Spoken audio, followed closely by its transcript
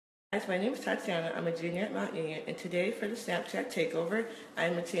Guys, my name is Tatiana. I'm a junior at Mount Union, and today for the Snapchat Takeover,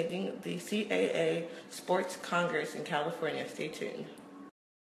 I'm attending the CAA Sports Congress in California. Stay tuned.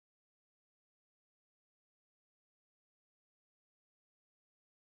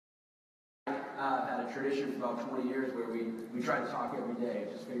 I've had a tradition for about 20 years where we try to talk every day,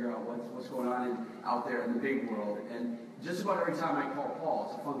 just figure out what's going on out there in the big world. And just about every time I call Paul,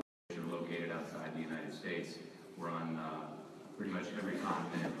 it's a fun. We're located outside the United States. We're on pretty much every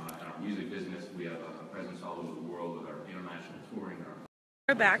continent. In our music business, we have a presence all over the world with our international touring.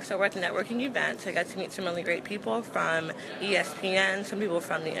 We're back, so we're at the networking event. So I got to meet some really great people from ESPN, some people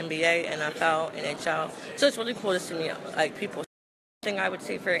from the NBA, NFL, NHL. So it's really cool to see meet people. Thing I would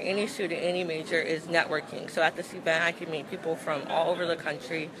say for any student, any major, is networking. So at this event, I can meet people from all over the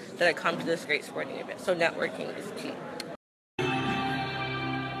country that have come to this great sporting event. So networking is key.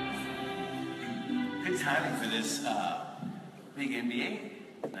 Good timing for this big NBA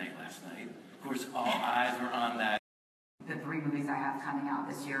night last night. Of course, all eyes were on that. The 3 movies I have coming out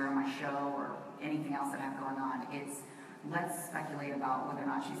this year, or my show, or anything else that I have going on, let's speculate about whether or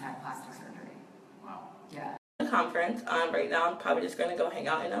not she's had plastic surgery. Wow. Yeah. Conference. Right now I'm probably just going to go hang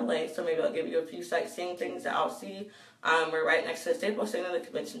out in LA, so maybe I'll give you a few sightseeing things that I'll see. We're right next to the Staples Center, the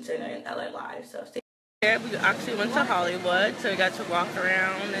Convention Center in LA Live, so stay here. We actually went to Hollywood, so we got to walk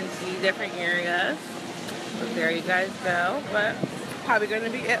around and see different areas. So there you guys go, but probably going to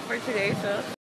be it for today, so